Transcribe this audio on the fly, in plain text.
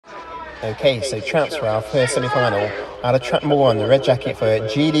Okay, so traps for our first semi-final. Out of trap number 1, the red jacket for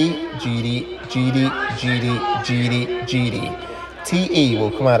GD. TE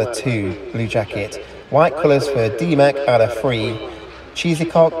will come out of 2, blue jacket. White colours for D-Mac out of 3. Cheesy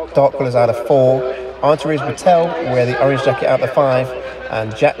Cock, dark colours out of 4. Entourage Patel will wear the orange jacket out of 5.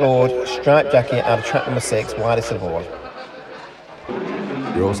 And Jack Lord, striped jacket out of trap number 6, widest of all.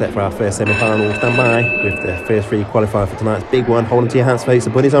 You're all set for our first semi-final. Stand by with the first 3 qualifiers for tonight's big one. Hold on to your hands, folks.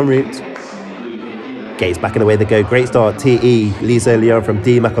 The bunny's en route. Gates back and away they go. Great start. TE leads early on from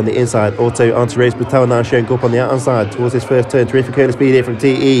D-Mac on the inside. Also, Entourage Patel now showing up on the outside towards his first turn. Terrific curling speed here from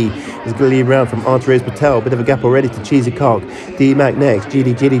TE. He's going to lead round from Entourage Patel. Bit of a gap already to Cheesy Cock. D-Mac next.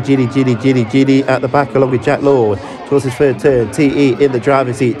 GD at the back along with Jack Lord. Towards his third turn. TE in the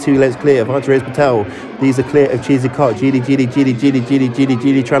driving seat. 2 lengths clear of Entourage Patel. These are clear of Cheesy Cock. GD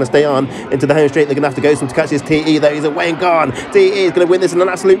trying to stay on into the home straight. They're going to have to go some to catch this TE though. He's away and gone. TE is going to win this in an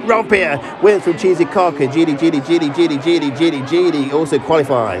absolute romp here. Wins from Cheesy Cock and GD also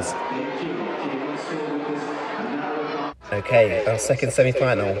qualifies. Okay, our second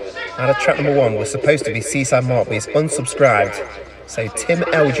semi-final. Out of trap number 1 was supposed to be Seaside Mark, but he's unsubscribed. So Tim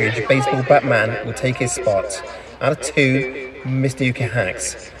Eldridge, Baseball Batman, will take his spot. Out of 2, Mr. UK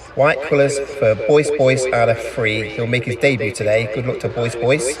Hacks. White colours for Boyce out of 3. He'll make his debut today. Good luck to Boyce.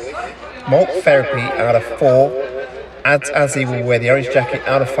 Malt Therapy out of 4. Ads Azzy will wear the orange jacket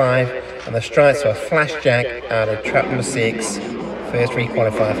out of 5. And the stripes for Flash Jack out of trap number 6. First 3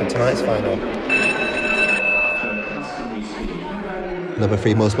 qualifier for tonight's final. Number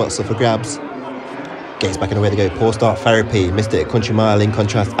 3 more spots up for grabs. Gates back and away they go. Poor start Therapy. Missed it at Country Mile. In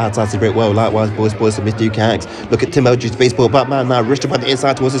contrast, Ads Azzy very well. Likewise, Boyce and Mr. UK Hacks. Look at Tim Eldridge, Baseball Batman now rushed up on the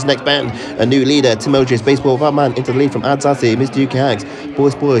inside towards his next bend. A new leader, Tim Eldridge, Baseball Batman into the lead from Ads Azzy, Mr. UK Hacks.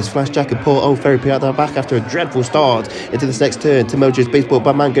 Boyce, Flash Jack and poor old Therapy out the back after a dreadful start into this next turn. Tim Eldridge, Baseball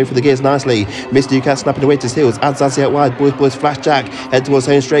Batman going for the gears nicely. Mr. UK Hacks snapping away to his heels. Ads Azzy out wide. Boyce, Flash Jack head towards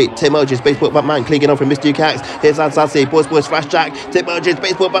home straight. Tim Eldridge, Baseball Batman clinging on from Mr. UK Hacks. Here's Ads Azzy. Boyce, Flash Jack. Tim Eldridge,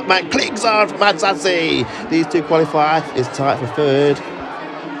 Baseball Batman clings on from Ads Azzy. These 2 qualify is tight for 3rd.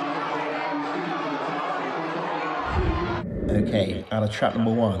 Okay, out of trap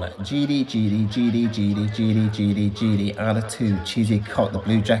number 1, GD out of 2, Cheesy Cock, the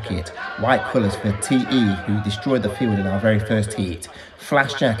blue jacket. White colours for TE, who destroyed the field in our very first heat.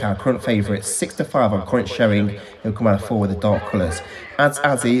 Flash Jack, our current favourite, 6-5 on current showing. He'll come out of 4 with the dark colours. Ads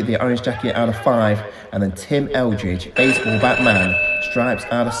Azzy, the orange jacket, out of 5. And then Tim Eldridge, Baseball Batman, stripes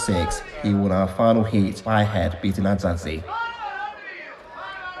out of 6. He won our final heat by a head, beating Ads Azzy.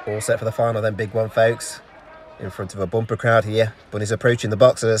 All set for the final then, big one, folks. In front of a bumper crowd here. Bunny's approaching the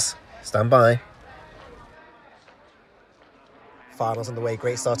boxers. Stand by. Finals on the way.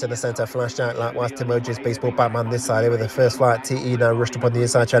 Great start in the centre. Flash Jack. Likewise, Tim Eldridge, Baseball Batman this side here with the first flight. TE now rushed up on the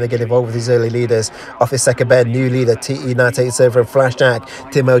inside trying to get involved with his early leaders. Off his second bend, new leader. TE now takes over and Flash Jack.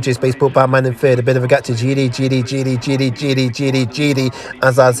 Tim Eldridge, Baseball Batman in third. A bit of a gap to GD.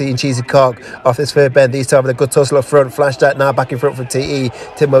 As Azzy and Cheesy Cock. Off this third bend. These two having a good tussle up front. Flash Jack now back in front from TE.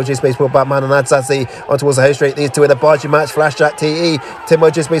 Tim Eldridge, Baseball Batman and Ads Azzy on towards the home straight. These two in a barging match. Flash Jack, TE. Tim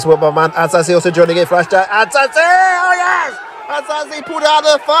Eldridge, Baseball Batman. Ads Azzy also joining in. Flash Jack. Ads Azzy! Oh yes! Ads Azzy pulled out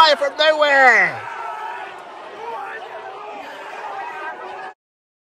of the fire from nowhere.